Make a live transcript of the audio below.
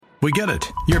We get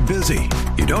it. You're busy.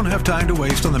 You don't have time to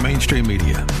waste on the mainstream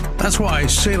media. That's why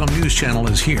Salem News Channel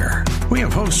is here. We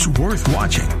have hosts worth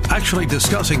watching, actually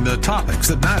discussing the topics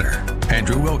that matter.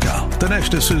 Andrew Wilkow,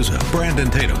 Dinesh D'Souza, Brandon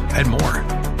Tatum, and more.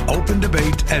 Open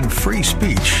debate and free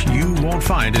speech you won't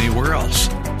find anywhere else.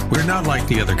 We're not like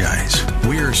the other guys.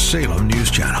 We're Salem News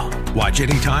Channel. Watch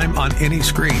anytime on any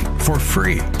screen for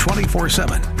free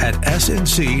 24/7 at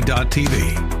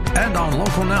snc.tv and on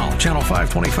Local Now, Channel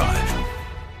 525.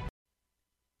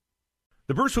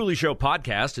 The Bruce Hooley Show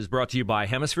podcast is brought to you by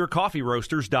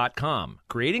HemisphereCoffeeRoasters.com.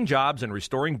 Creating jobs and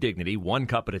restoring dignity one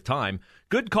cup at a time.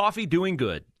 Good coffee doing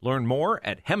good. Learn more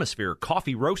at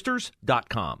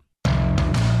HemisphereCoffeeRoasters.com.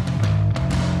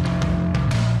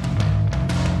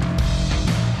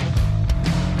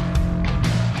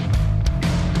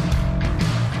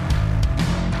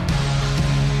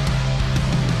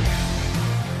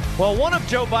 Well, one of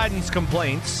Joe Biden's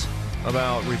complaints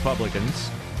about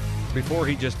Republicans, before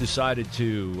he just decided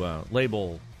to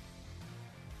label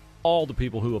all the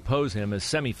people who oppose him as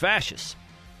semi-fascists,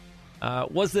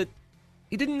 was that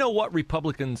he didn't know what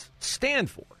Republicans stand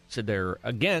for. He said they're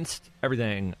against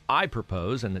everything I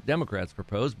propose and that Democrats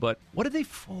propose, but what are they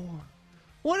for?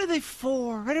 What are they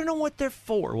for? I don't know what they're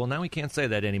for. Well, now he can't say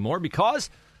that anymore because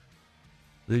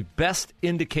the best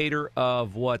indicator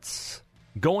of what's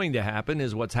going to happen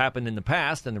is what's happened in the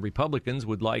past, and the Republicans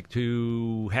would like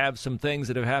to have some things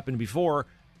that have happened before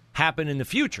happen in the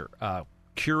future.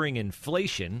 Curing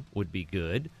inflation would be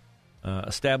good.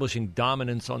 Establishing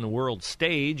dominance on the world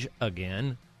stage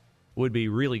again would be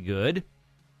really good.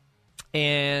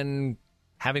 And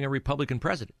having a Republican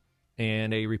president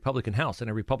and a Republican House and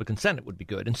a Republican Senate would be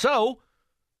good. And so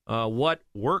what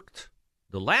worked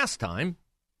the last time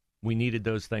we needed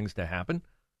those things to happen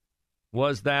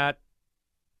was that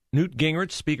Newt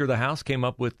Gingrich, Speaker of the House, came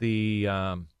up with the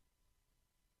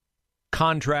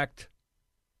contract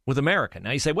with America.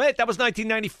 Now you say, wait, that was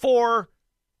 1994,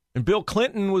 and Bill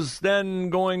Clinton was then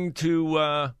going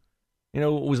to,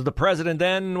 was the president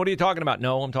then? What are you talking about?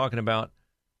 No, I'm talking about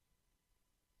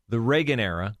the Reagan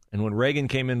era, and when Reagan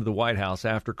came into the White House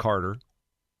after Carter,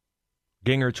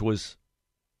 Gingrich was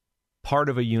part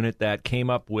of a unit that came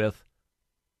up with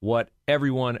what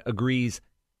everyone agrees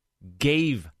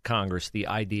gave Congress the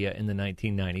idea in the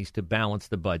 1990s to balance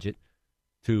the budget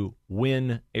to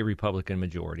win a Republican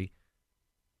majority.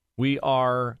 We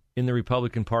are in the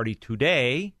Republican Party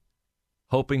today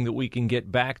hoping that we can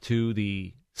get back to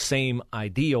the same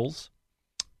ideals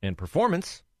and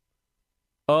performance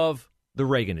of the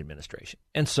Reagan administration.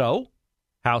 And so,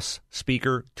 House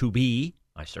Speaker to be,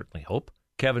 I certainly hope,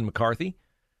 Kevin McCarthy,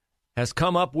 has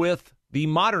come up with the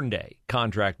modern-day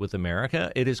contract with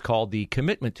America. It is called the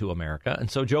Commitment to America. And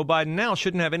so Joe Biden now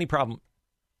shouldn't have any problem.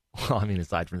 Well, I mean,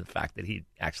 aside from the fact that he'd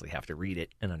actually have to read it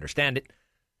and understand it,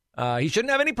 he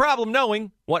shouldn't have any problem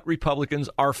knowing what Republicans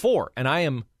are for. And I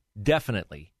am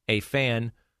definitely a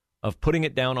fan of putting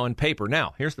it down on paper.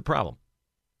 Now, here's the problem.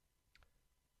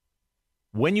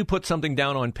 When you put something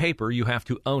down on paper, you have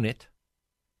to own it.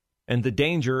 And the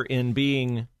danger in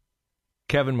being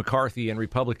Kevin McCarthy and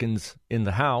Republicans in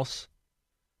the House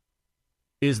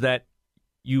is that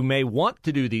you may want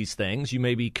to do these things, you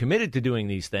may be committed to doing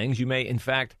these things, you may, in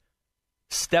fact,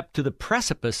 step to the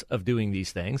precipice of doing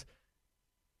these things,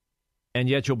 and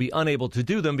yet you'll be unable to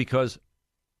do them because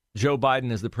Joe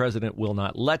Biden, as the president, will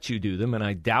not let you do them, and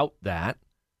I doubt that.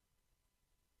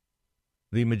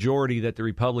 The majority that the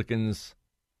Republicans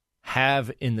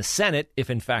have in the Senate,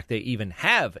 if in fact they even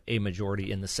have a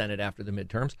majority in the Senate after the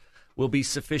midterms, will be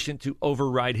sufficient to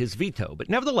override his veto. But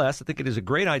nevertheless, I think it is a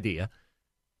great idea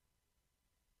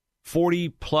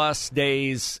 40-plus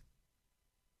days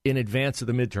in advance of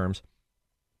the midterms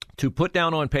to put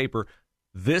down on paper,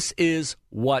 this is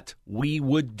what we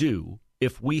would do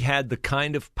if we had the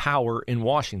kind of power in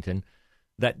Washington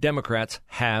that Democrats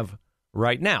have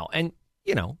right now. And,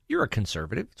 you know, you're a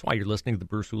conservative. That's why you're listening to the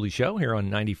Bruce Hooley Show here on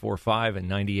 94.5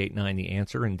 and 98.9 The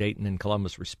Answer in Dayton and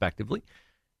Columbus, respectively.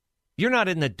 You're not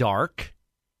in the dark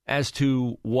as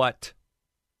to what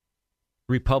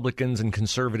Republicans and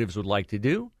conservatives would like to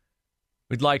do.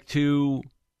 We'd like to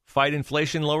fight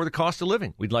inflation, lower the cost of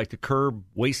living. We'd like to curb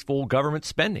wasteful government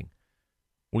spending.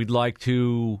 We'd like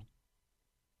to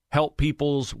help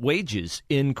people's wages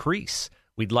increase.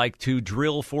 We'd like to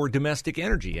drill for domestic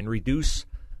energy and reduce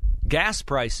gas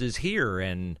prices here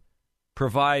and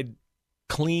provide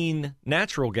clean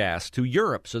natural gas to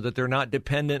Europe so that they're not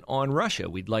dependent on Russia.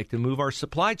 We'd like to move our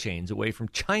supply chains away from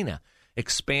China,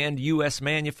 expand U.S.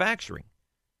 manufacturing.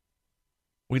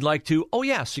 We'd like to,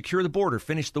 secure the border,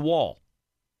 finish the wall,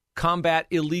 combat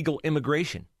illegal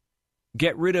immigration,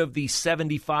 get rid of the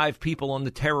 75 people on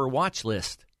the terror watch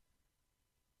list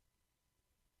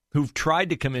who've tried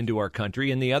to come into our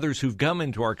country and the others who've come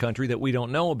into our country that we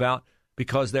don't know about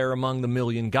because they're among the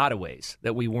million gotaways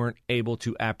that we weren't able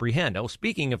to apprehend. Oh,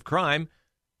 speaking of crime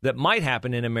that might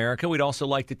happen in America, we'd also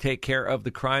like to take care of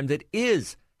the crime that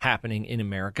is happening in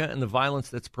America and the violence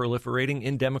that's proliferating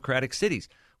in democratic cities.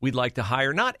 We'd like to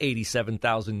hire not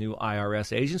 87,000 new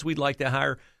IRS agents. We'd like to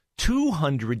hire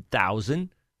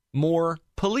 200,000 more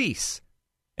police.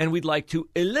 And we'd like to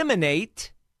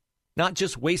eliminate not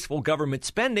just wasteful government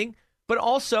spending, but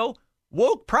also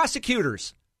woke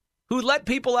prosecutors who let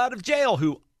people out of jail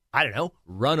who, I don't know,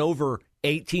 run over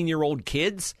 18-year-old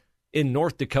kids in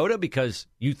North Dakota because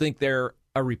you think they're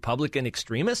a Republican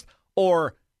extremist.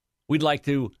 Or we'd like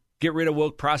to get rid of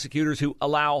woke prosecutors who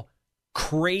allow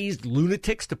crazed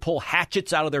lunatics to pull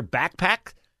hatchets out of their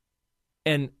backpack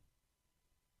and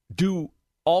do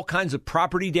all kinds of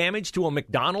property damage to a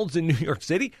McDonald's in New York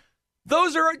City.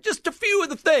 Those are just a few of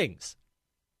the things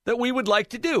that we would like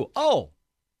to do. Oh,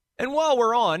 and while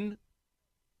we're on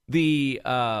the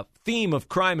theme of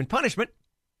crime and punishment,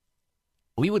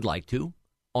 we would like to,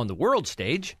 on the world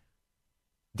stage,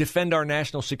 defend our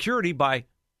national security by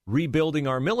rebuilding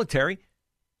our military,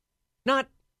 not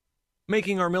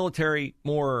making our military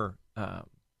more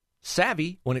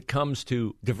savvy when it comes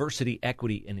to diversity,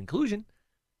 equity, and inclusion,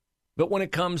 but when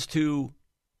it comes to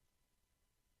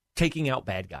taking out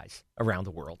bad guys around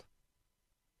the world,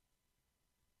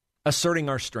 asserting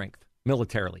our strength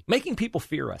militarily, making people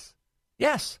fear us.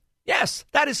 Yes,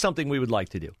 that is something we would like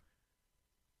to do.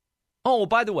 Oh,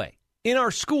 by the way, in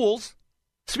our schools,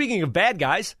 speaking of bad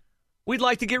guys, we'd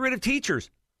like to get rid of teachers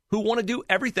who want to do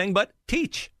everything but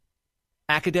teach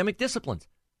academic disciplines.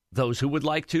 Those who would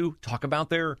like to talk about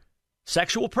their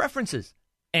sexual preferences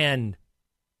and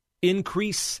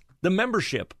increase the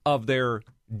membership of their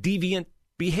deviant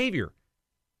behavior.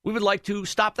 We would like to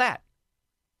stop that.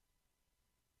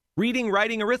 Reading,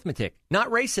 writing, arithmetic. Not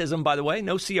racism, by the way.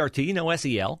 No CRT, no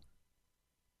SEL.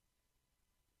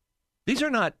 These are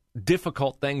not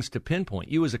difficult things to pinpoint.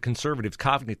 You as a conservative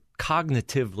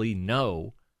cognitively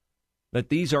know that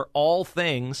these are all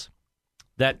things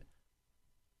that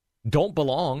don't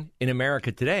belong in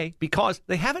America today because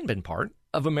they haven't been part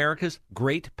of America's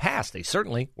great past. They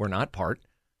certainly were not part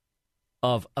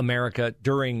of America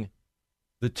during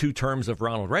the 2 terms of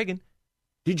Ronald Reagan.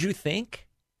 Did you think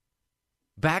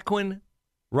back when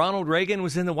Ronald Reagan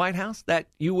was in the White House that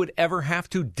you would ever have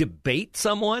to debate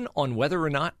someone on whether or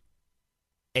not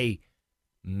a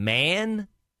man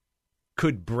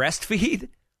could breastfeed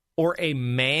or a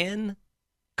man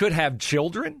could have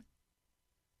children?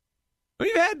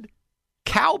 We've had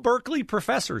Cal Berkeley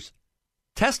professors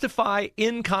testify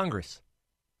in Congress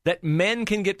that men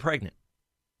can get pregnant.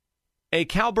 A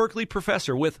Cal Berkeley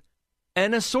professor with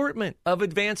an assortment of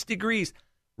advanced degrees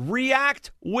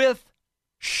react with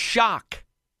shock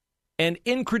and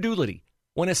incredulity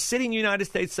when a sitting United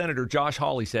States Senator, Josh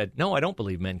Hawley, said, "No, I don't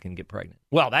believe men can get pregnant."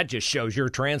 Well, that just shows you're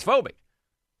transphobic.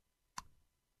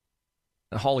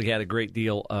 And Hawley had a great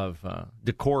deal of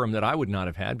decorum that I would not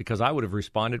have had because I would have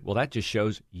responded, well, that just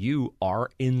shows you are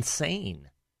insane.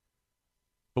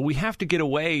 But we have to get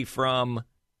away from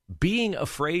being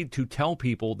afraid to tell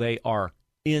people they are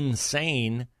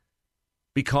insane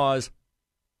because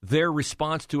their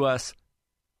response to us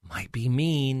might be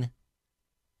mean.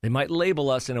 They might label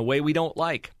us in a way we don't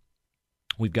like.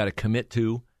 We've got to commit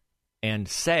to and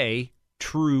say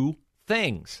true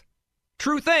things.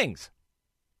 True things.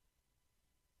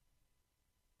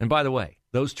 And by the way,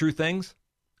 those true things,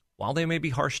 while they may be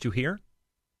harsh to hear,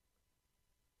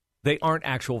 they aren't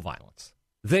actual violence.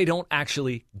 They don't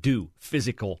actually do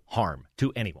physical harm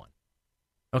to anyone.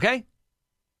 Okay?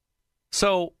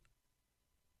 So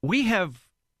we have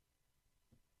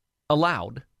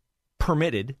allowed,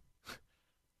 permitted,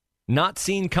 not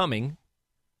seen coming,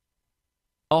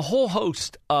 a whole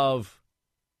host of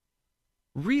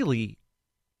really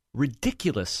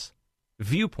ridiculous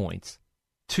viewpoints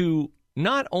to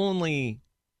not only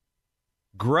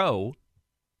grow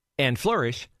and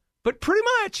flourish, but pretty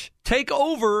much take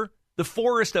over the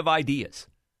forest of ideas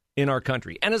in our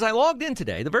country. And as I logged in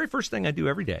today, the very first thing I do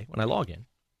every day when I log in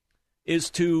is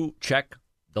to check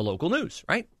the local news,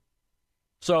 right?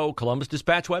 So, Columbus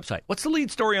Dispatch website. What's the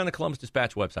lead story on the Columbus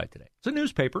Dispatch website today? It's a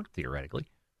newspaper, theoretically.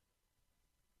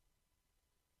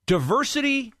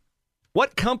 Diversity.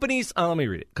 What companies? Let me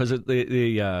read it, because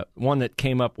the one that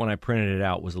came up when I printed it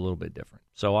out was a little bit different.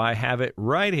 So I have it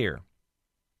right here.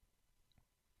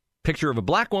 Picture of a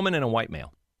black woman and a white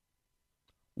male.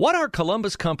 What are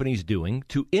Columbus companies doing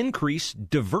to increase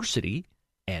diversity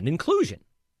and inclusion?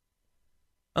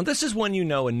 Now, this is when you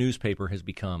know a newspaper has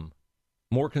become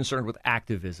more concerned with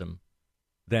activism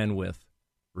than with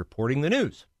reporting the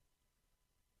news.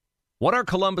 What are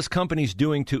Columbus companies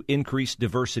doing to increase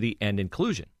diversity and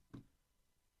inclusion?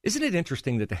 Isn't it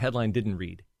interesting that the headline didn't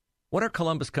read, what are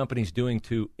Columbus companies doing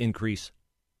to increase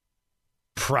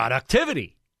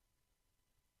productivity,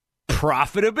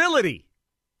 profitability?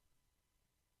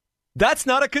 That's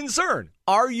not a concern.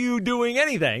 Are you doing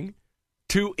anything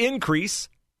to increase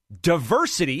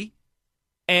diversity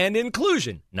and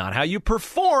inclusion? Not how you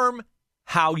perform,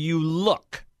 how you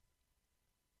look.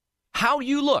 How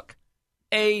you look.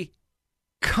 A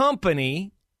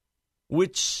company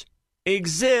which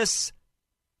exists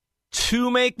to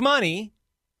make money,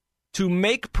 to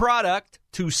make product,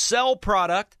 to sell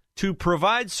product, to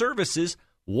provide services,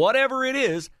 whatever it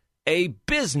is, a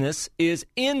business is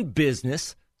in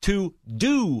business to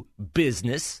do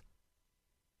business.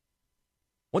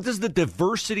 What does the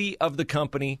diversity of the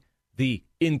company, the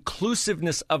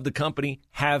inclusiveness of the company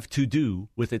have to do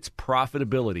with its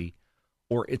profitability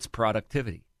or its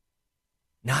productivity?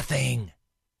 Nothing.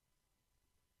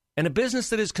 And a business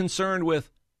that is concerned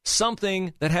with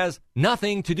something that has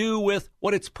nothing to do with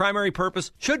what its primary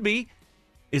purpose should be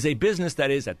is a business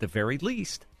that is, at the very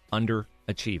least,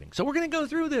 underachieving. So we're going to go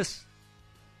through this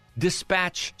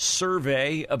dispatch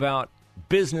survey about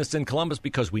business in Columbus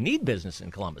because we need business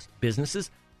in Columbus.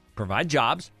 Businesses provide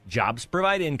jobs. Jobs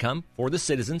provide income for the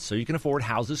citizens so you can afford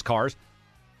houses, cars,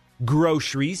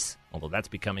 groceries, although that's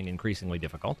becoming increasingly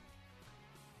difficult.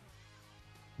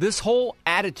 This whole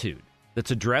attitude that's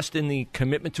addressed in the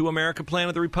Commitment to America plan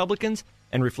of the Republicans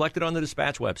and reflected on the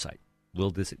Dispatch website, we'll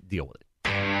deal with it.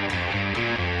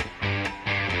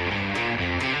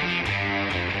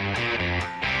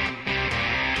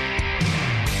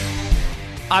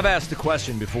 I've asked the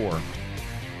question before,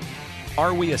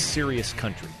 are we a serious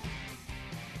country?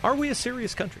 Are we a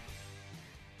serious country?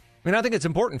 I mean, I think it's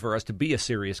important for us to be a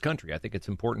serious country. I think it's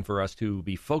important for us to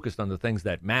be focused on the things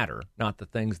that matter, not the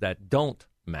things that don't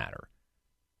matter.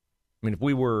 I mean, if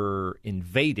we were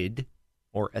invaded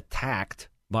or attacked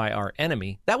by our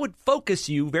enemy, that would focus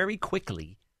you very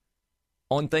quickly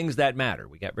on things that matter.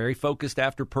 We got very focused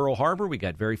after Pearl Harbor. We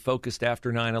got very focused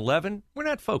after 9/11. We're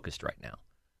not focused right now.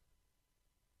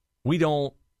 We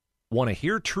don't want to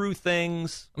hear true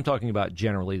things. I'm talking about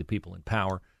generally the people in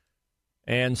power.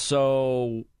 And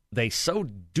so they so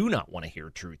do not want to hear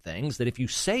true things that if you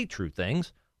say true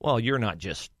things, well, you're not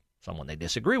just someone they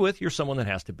disagree with. You're someone that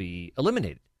has to be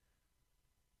eliminated.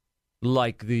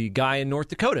 Like the guy in North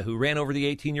Dakota who ran over the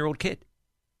 18-year-old kid.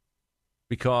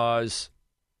 Because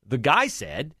the guy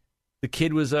said the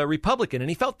kid was a Republican and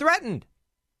he felt threatened.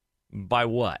 By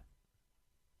what?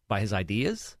 By his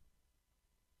ideas?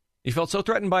 You felt so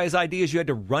threatened by his ideas you had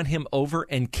to run him over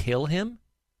and kill him?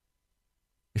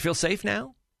 You feel safe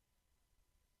now?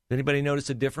 Does anybody notice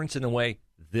a difference in the way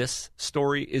this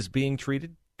story is being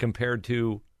treated compared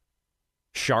to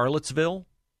Charlottesville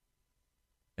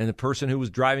and the person who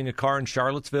was driving a car in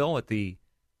Charlottesville at the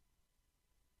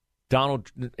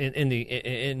in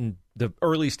the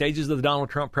early stages of the Donald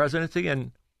Trump presidency?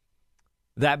 And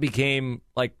that became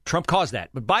like Trump caused that.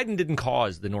 But Biden didn't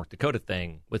cause the North Dakota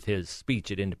thing with his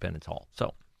speech at Independence Hall.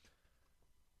 So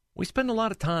we spend a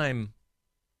lot of time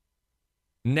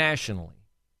nationally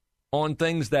on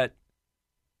things that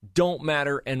don't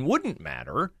matter and wouldn't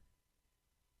matter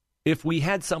if we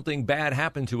had something bad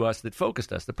happen to us that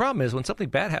focused us. The problem is when something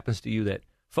bad happens to you that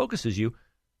focuses you,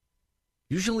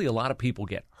 usually a lot of people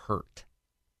get hurt.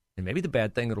 And maybe the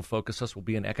bad thing that'll focus us will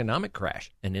be an economic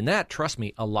crash. And in that, trust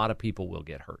me, a lot of people will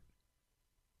get hurt.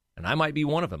 And I might be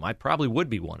one of them. I probably would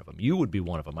be one of them. You would be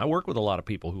one of them. I work with a lot of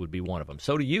people who would be one of them.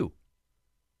 So do you.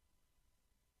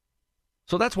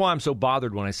 So that's why I'm so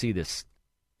bothered when I see this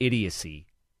idiocy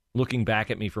looking back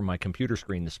at me from my computer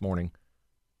screen this morning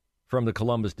from the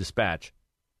Columbus Dispatch.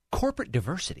 Corporate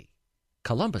diversity.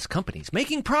 Columbus companies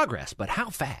making progress, but how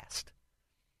fast?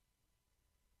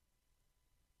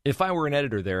 If I were an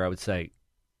editor there, I would say,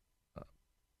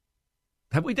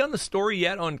 have we done the story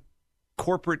yet on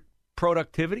corporate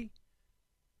productivity,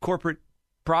 corporate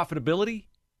profitability,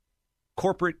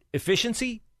 corporate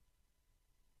efficiency?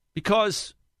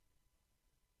 Because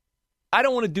I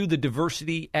don't want to do the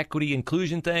diversity, equity,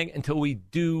 inclusion thing until we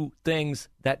do things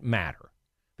that matter.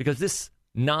 Because this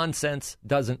nonsense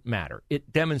doesn't matter.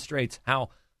 It demonstrates how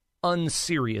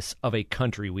unserious of a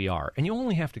country we are. And you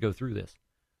only have to go through this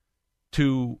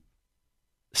to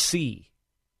see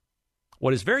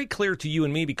what is very clear to you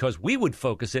and me, because we would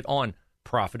focus it on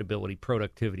profitability,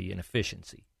 productivity, and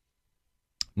efficiency,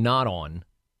 not on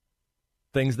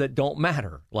things that don't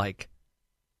matter. Like,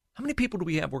 how many people do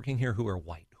we have working here who are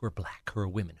white, who are black, who are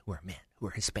women, who are men, who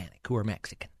are Hispanic, who are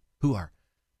Mexican, who are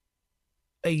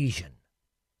Asian?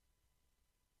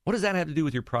 What does that have to do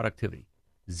with your productivity?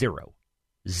 Zero.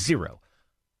 Zero.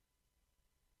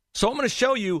 So I'm going to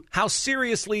show you how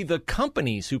seriously the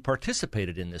companies who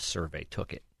participated in this survey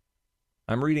took it.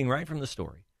 I'm reading right from the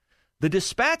story. The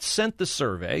Dispatch sent the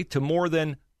survey to more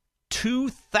than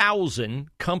 2,000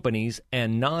 companies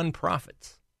and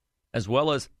nonprofits, as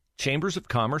well as chambers of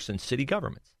commerce and city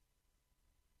governments.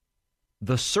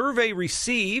 The survey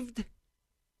received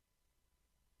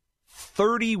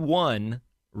 31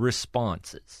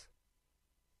 responses,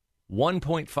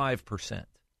 1.5%.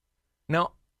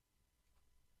 Now,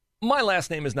 my last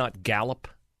name is not Gallup.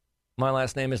 My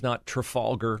last name is not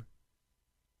Trafalgar.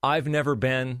 I've never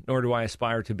been, nor do I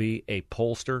aspire to be, a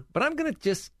pollster, but I'm going to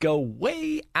just go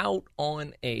way out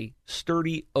on a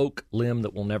sturdy oak limb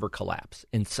that will never collapse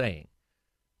in saying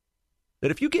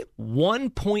that if you get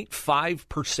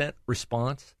 1.5%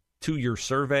 response to your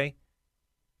survey,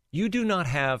 you do not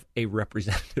have a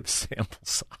representative sample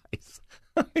size.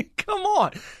 I mean, come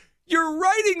on. You're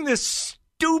writing this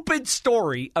stupid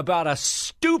story about a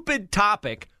stupid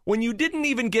topic when you didn't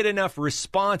even get enough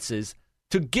responses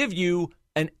to give you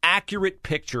an accurate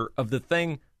picture of the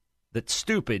thing that's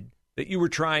stupid that you were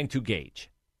trying to gauge.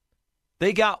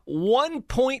 They got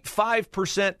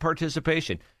 1.5%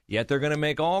 participation, yet they're going to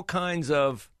make all kinds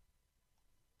of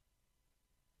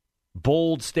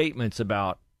bold statements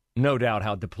about, no doubt,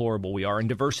 how deplorable we are in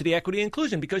diversity, equity, and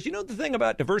inclusion. Because you know the thing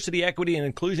about diversity, equity, and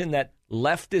inclusion that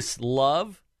leftists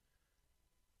love?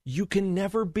 You can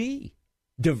never be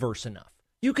diverse enough.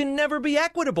 You can never be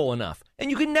equitable enough.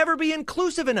 And you can never be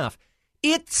inclusive enough.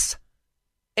 It's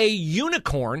a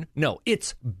unicorn. No,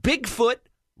 it's Bigfoot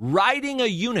riding a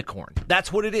unicorn.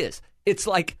 That's what it is. It's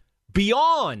like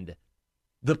beyond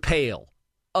the pale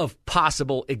of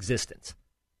possible existence.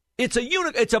 It's a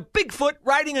Bigfoot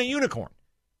riding a unicorn,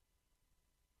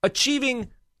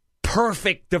 achieving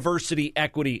perfect diversity,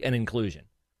 equity, and inclusion.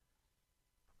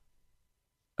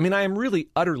 I mean, I am really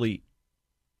utterly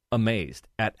amazed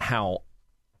at how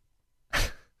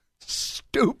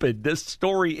stupid this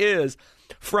story is,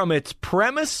 from its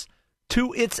premise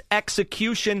to its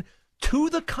execution to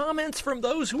the comments from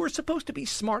those who are supposed to be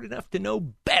smart enough to know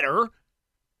better.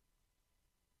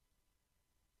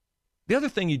 The other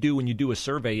thing you do when you do a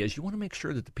survey is you want to make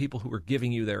sure that the people who are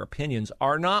giving you their opinions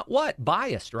are not,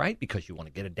 biased, right? Because you want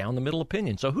to get a down-the-middle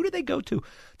opinion. So who do they go to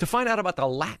find out about the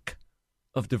lack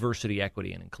of diversity,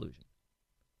 equity, and inclusion?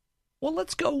 Well,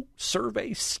 let's go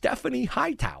survey Stephanie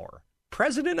Hightower,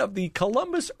 president of the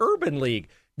Columbus Urban League.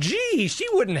 Gee, she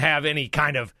wouldn't have any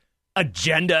kind of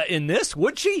agenda in this,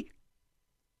 would she?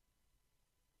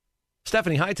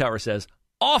 Stephanie Hightower says,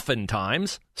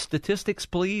 oftentimes, statistics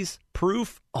please,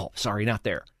 proof, not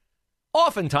there.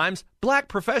 Oftentimes, black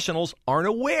professionals aren't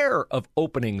aware of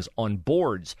openings on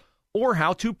boards or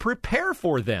how to prepare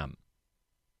for them.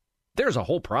 There's a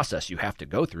whole process you have to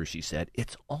go through, she said.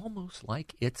 It's almost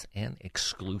like it's an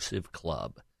exclusive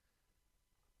club.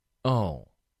 Oh,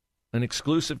 an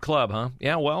exclusive club, huh?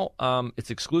 Yeah, well,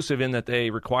 it's exclusive in that they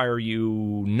require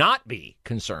you not be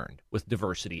concerned with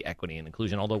diversity, equity, and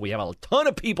inclusion, although we have a ton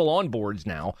of people on boards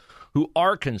now who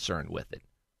are concerned with it.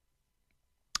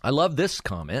 I love this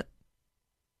comment.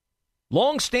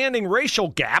 Long-standing racial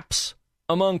gaps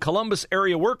among Columbus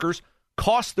area workers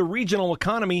cost the regional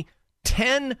economy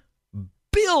 $10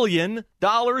 billion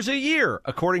a year,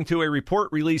 according to a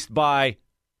report released by,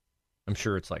 I'm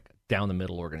sure it's like a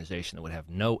down-the-middle organization that would have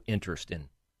no interest in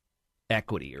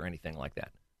equity or anything like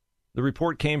that. The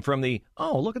report came from the,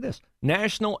 look at this,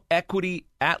 National Equity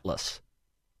Atlas.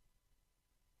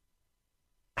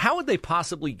 How would they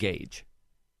possibly gauge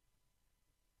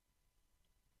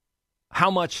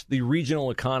how much the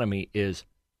regional economy is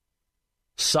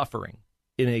suffering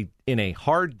in a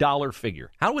hard dollar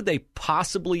figure? How would they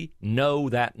possibly know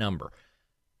that number?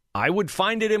 I would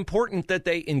find it important that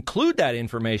they include that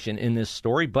information in this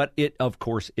story, but it, of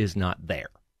course, is not there.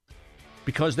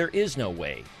 Because there is no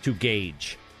way to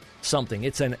gauge something.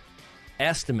 It's an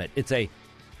estimate. It's a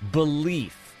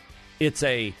belief. It's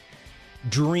a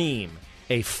dream,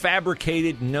 a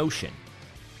fabricated notion.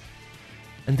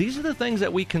 And these are the things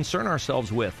that we concern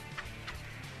ourselves with.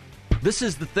 These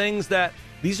are the things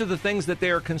that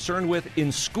they are concerned with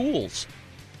in schools,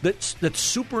 that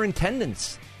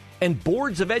superintendents and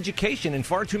boards of education in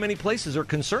far too many places are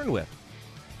concerned with.